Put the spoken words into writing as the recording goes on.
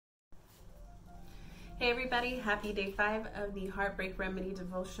Hey everybody, happy day 5 of the Heartbreak Remedy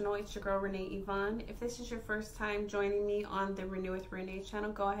Devotional. It's your girl Renee Yvonne. If this is your first time joining me on the Renew with Renee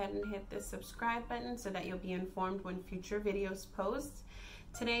channel, go ahead and hit the subscribe button so that you'll be informed when future videos post.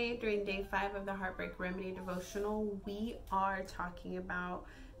 Today, during day 5 of the Heartbreak Remedy Devotional, we are talking about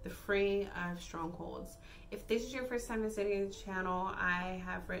the freeing of strongholds. If this is your first time visiting the channel, I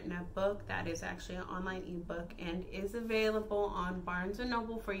have written a book that is actually an online ebook and is available on Barnes &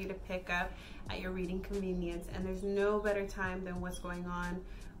 Noble for you to pick up at your reading convenience. And there's no better time than what's going on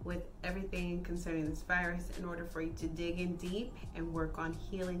with everything concerning this virus in order for you to dig in deep and work on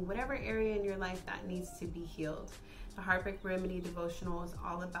healing whatever area in your life that needs to be healed. The Heartbreak Remedy Devotional is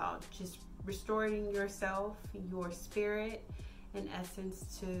all about just restoring yourself, your spirit, in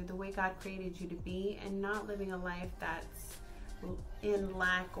essence, to the way God created you to be, and not living a life that's in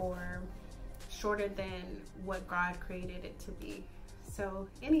lack or shorter than what God created it to be. So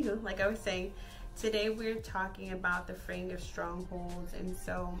anywho, like I was saying, today we're talking about the freeing of strongholds. And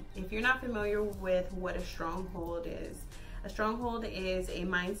so if you're not familiar with what a stronghold is a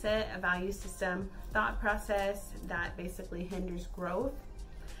mindset, a value system, thought process that basically hinders growth.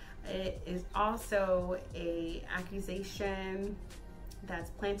 It is also an accusation that's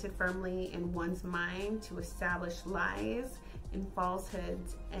planted firmly in one's mind to establish lies and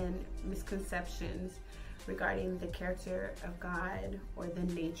falsehoods and misconceptions regarding the character of God or the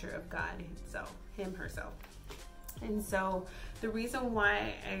nature of God himself, herself. And so the reason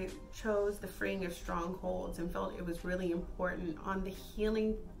why I chose the freeing of strongholds and felt it was really important on the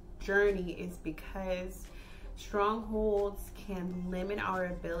healing journey is because strongholds can limit our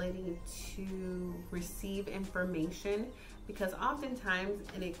ability to receive information, because oftentimes,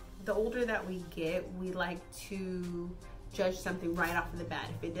 the older that we get, we like to judge something right off of the bat.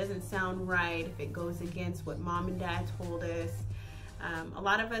 If it doesn't sound right, if it goes against what mom and dad told us, a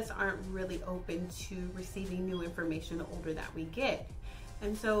lot of us aren't really open to receiving new information the older that we get.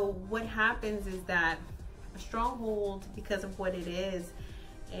 And so what happens is that a stronghold, because of what it is,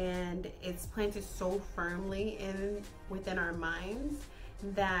 and it's planted so firmly within our minds,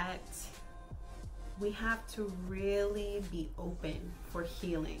 that we have to really be open for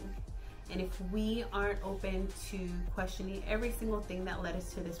healing. And if we aren't open to questioning every single thing that led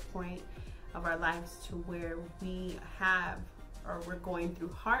us to this point of our lives, to where we have or we're going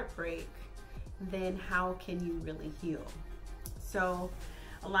through heartbreak, then how can you really heal? So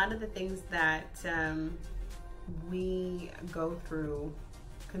a lot of the things that we go through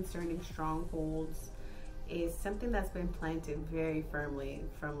concerning strongholds is something that's been planted very firmly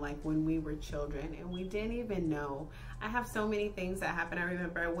from like when we were children and we didn't even know. I have so many things that happened. I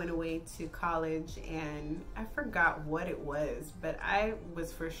remember I went away to college and I forgot what it was, but I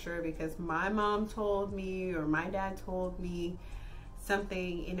was for sure, because my mom told me or my dad told me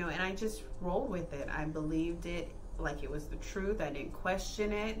something, and I just rolled with it. I believed it like it was the truth. I didn't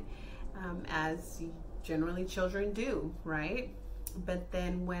question it, as generally children do, right? But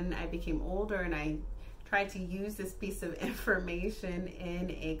then when I became older and I tried to use this piece of information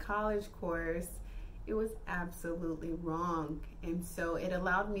in a college course, it was absolutely wrong. And so it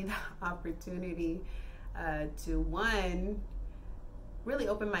allowed me the opportunity to, one, really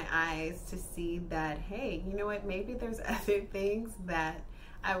open my eyes to see that, hey, you know what, maybe there's other things that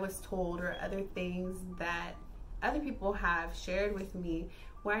I was told or other things that other people have shared with me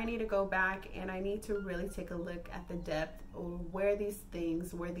where I need to go back and I need to really take a look at the depth of where these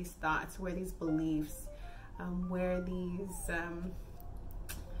things, where these thoughts, where these beliefs, where these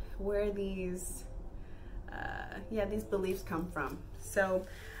beliefs come from. So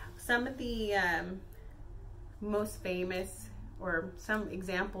some of the most famous, or some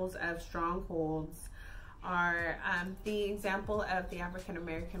examples of strongholds, are the example of the African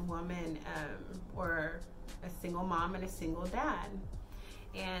American woman, or a single mom and a single dad.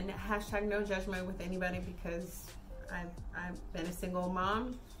 And hashtag no judgment with anybody, because I've been a single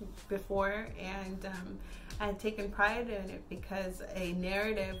mom before, and I had taken pride in it, because a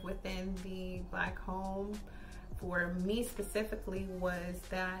narrative within the Black home, for me specifically, was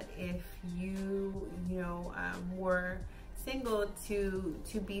that if you were single, to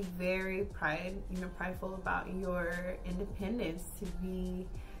be very prideful about your independence, to be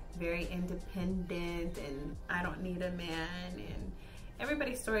very independent, and I don't need a man. And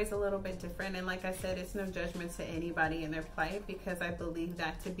everybody's story is a little bit different, and like I said, it's no judgment to anybody in their plight, because I believe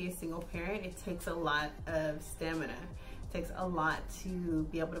that to be a single parent, it takes a lot of stamina. It takes a lot to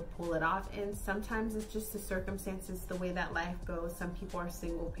be able to pull it off, and sometimes it's just the circumstances, the way that life goes. Some people are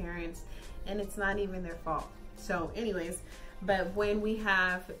single parents and it's not even their fault. So anyways, but when we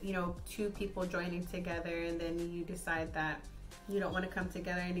have, two people joining together, and then you decide that, you don't want to come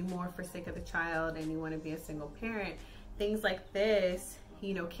together anymore for sake of the child, and you want to be a single parent, things like this,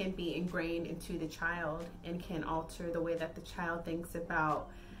 you know, can be ingrained into the child and can alter the way that the child thinks about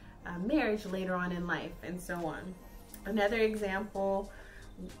marriage later on in life, and so on. Another example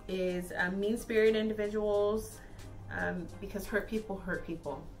is mean-spirited individuals, because hurt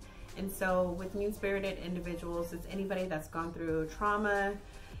people. And so with mean-spirited individuals, it's anybody that's gone through trauma,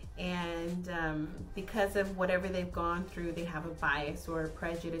 and because of whatever they've gone through, they have a bias or a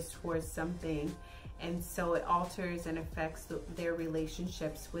prejudice towards something, and so it alters and affects their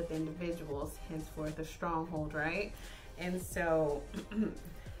relationships with individuals, henceforth a stronghold, right? And so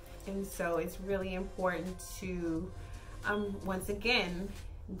it's really important to once again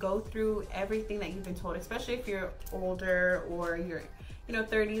go through everything that you've been told, especially if you're older or you're, you know,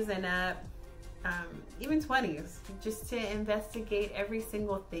 30s and up, even 20s, just to investigate every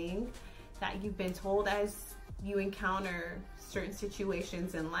single thing that you've been told as you encounter certain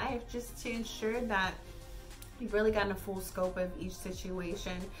situations in life, just to ensure that you've really gotten a full scope of each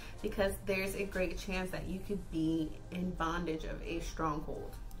situation, because there's a great chance that you could be in bondage of a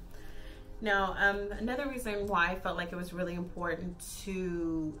stronghold. Now, another reason why I felt like it was really important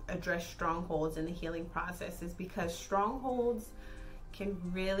to address strongholds in the healing process is because strongholds can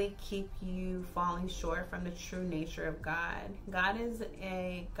really keep you falling short from the true nature of God. God is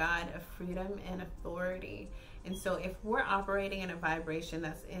a God of freedom and authority. And so if we're operating in a vibration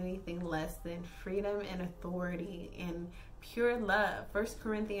that's anything less than freedom and authority and pure love, 1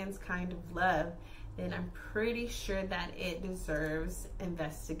 Corinthians kind of love, then I'm pretty sure that it deserves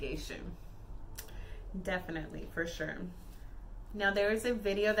investigation. Definitely, for sure. Now, there is a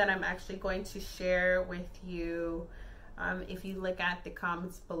video that I'm actually going to share with you. If you look at the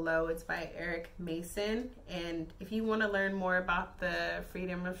comments below, it's by Eric Mason. And if you want to learn more about the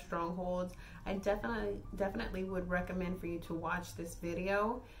freedom of strongholds, I definitely would recommend for you to watch this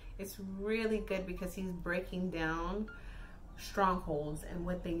video. It's really good because he's breaking down strongholds and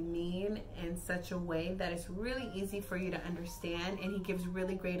what they mean in such a way that it's really easy for you to understand, and he gives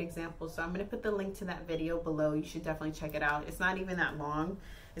really great examples. So I'm going to put the link to that video below. You should definitely check it out. It's not even that long.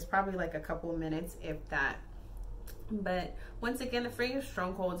 It's probably like a couple of minutes, if that. But once again, the freeing of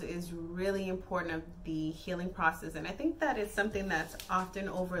strongholds is really important of the healing process, and I think that is something that's often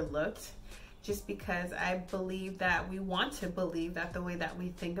overlooked, just because I believe that we want to believe that the way that we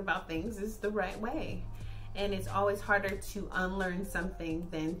think about things is the right way. And it's always harder to unlearn something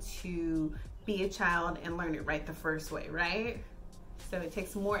than to be a child and learn it right the first way, right? So it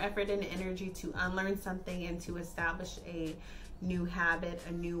takes more effort and energy to unlearn something and to establish a new habit,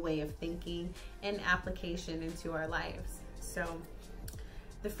 a new way of thinking, and application into our lives. So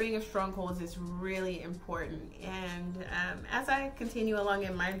the freeing of strongholds is really important. And as I continue along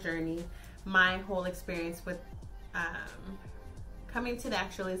in my journey, my whole experience with coming to the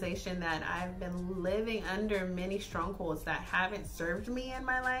actualization that I've been living under many strongholds that haven't served me in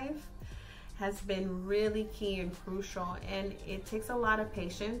my life has been really key and crucial. And it takes a lot of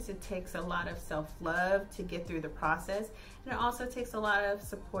patience. It takes a lot of self-love to get through the process. And it also takes a lot of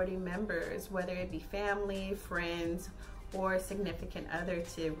supporting members, whether it be family, friends, or a significant other,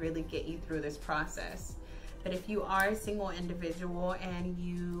 to really get you through this process. But if you are a single individual and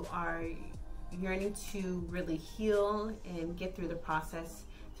you are yearning to really heal and get through the process,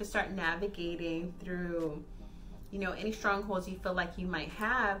 to start navigating through, you know, any strongholds you feel like you might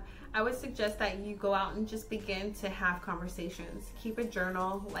have, I would suggest that you go out and just begin to have conversations. Keep a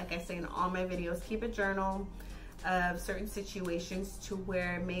journal. Like I say in all my videos, keep a journal of certain situations to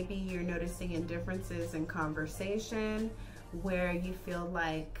where maybe you're noticing indifferences in conversation, where you feel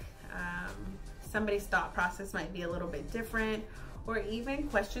like somebody's thought process might be a little bit different, or even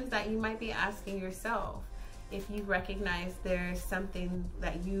questions that you might be asking yourself. If you recognize there's something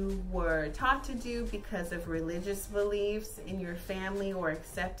that you were taught to do because of religious beliefs in your family or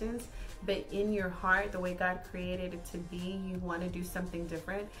acceptance, but in your heart, the way God created it to be, you want to do something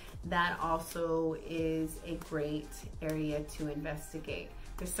different, that also is a great area to investigate.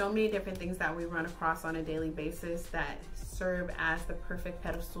 There's so many different things that we run across on a daily basis that serve as the perfect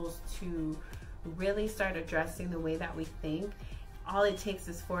pedestals to really start addressing the way that we think. All it takes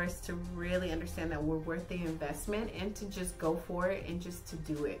is for us to really understand that we're worth the investment and to just go for it and just to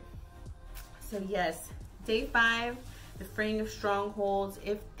do it. So yes, day 5, the freeing of strongholds.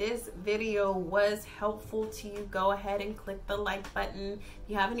 If this video was helpful to you, go ahead and click the like button. If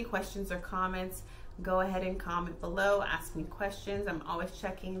you have any questions or comments, go ahead and comment below. Ask me questions. I'm always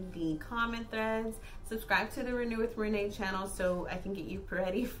checking the comment threads. Subscribe to the Renew with Renee channel so I can get you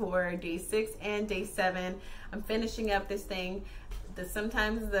ready for day 6 and day 7. I'm finishing up this thing.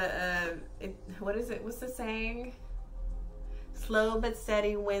 Sometimes what is it? What's the saying? slow but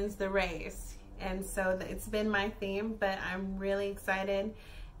steady wins the race. And so it's been my theme, but I'm really excited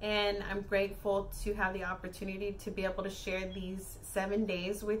and I'm grateful to have the opportunity to be able to share these 7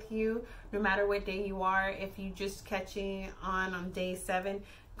 days with you, no matter what day you are. If you just catching on day 7,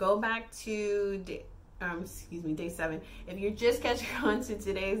 go back to day 7. If you're just catching on to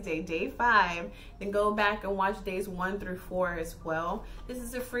today's day 5, then go back and watch days 1 through 4 as well. This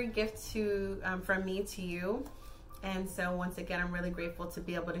is a free gift from me to you. And so once again, I'm really grateful to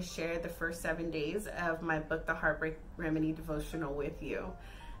be able to share the first 7 days of my book, The Heartbreak Remedy Devotional, with you.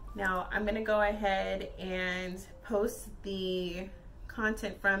 Now, I'm going to go ahead and post the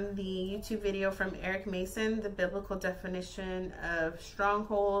content from the YouTube video from Eric Mason, the biblical definition of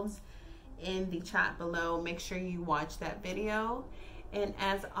strongholds, in the chat below. Make sure you watch that video. And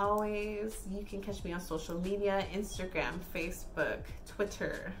as always, you can catch me on social media, Instagram, Facebook,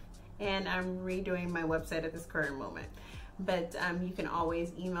 Twitter. And I'm redoing my website at this current moment. But you can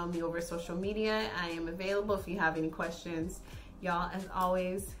always email me over social media. I am available if you have any questions. Y'all, as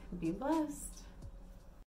always, be blessed.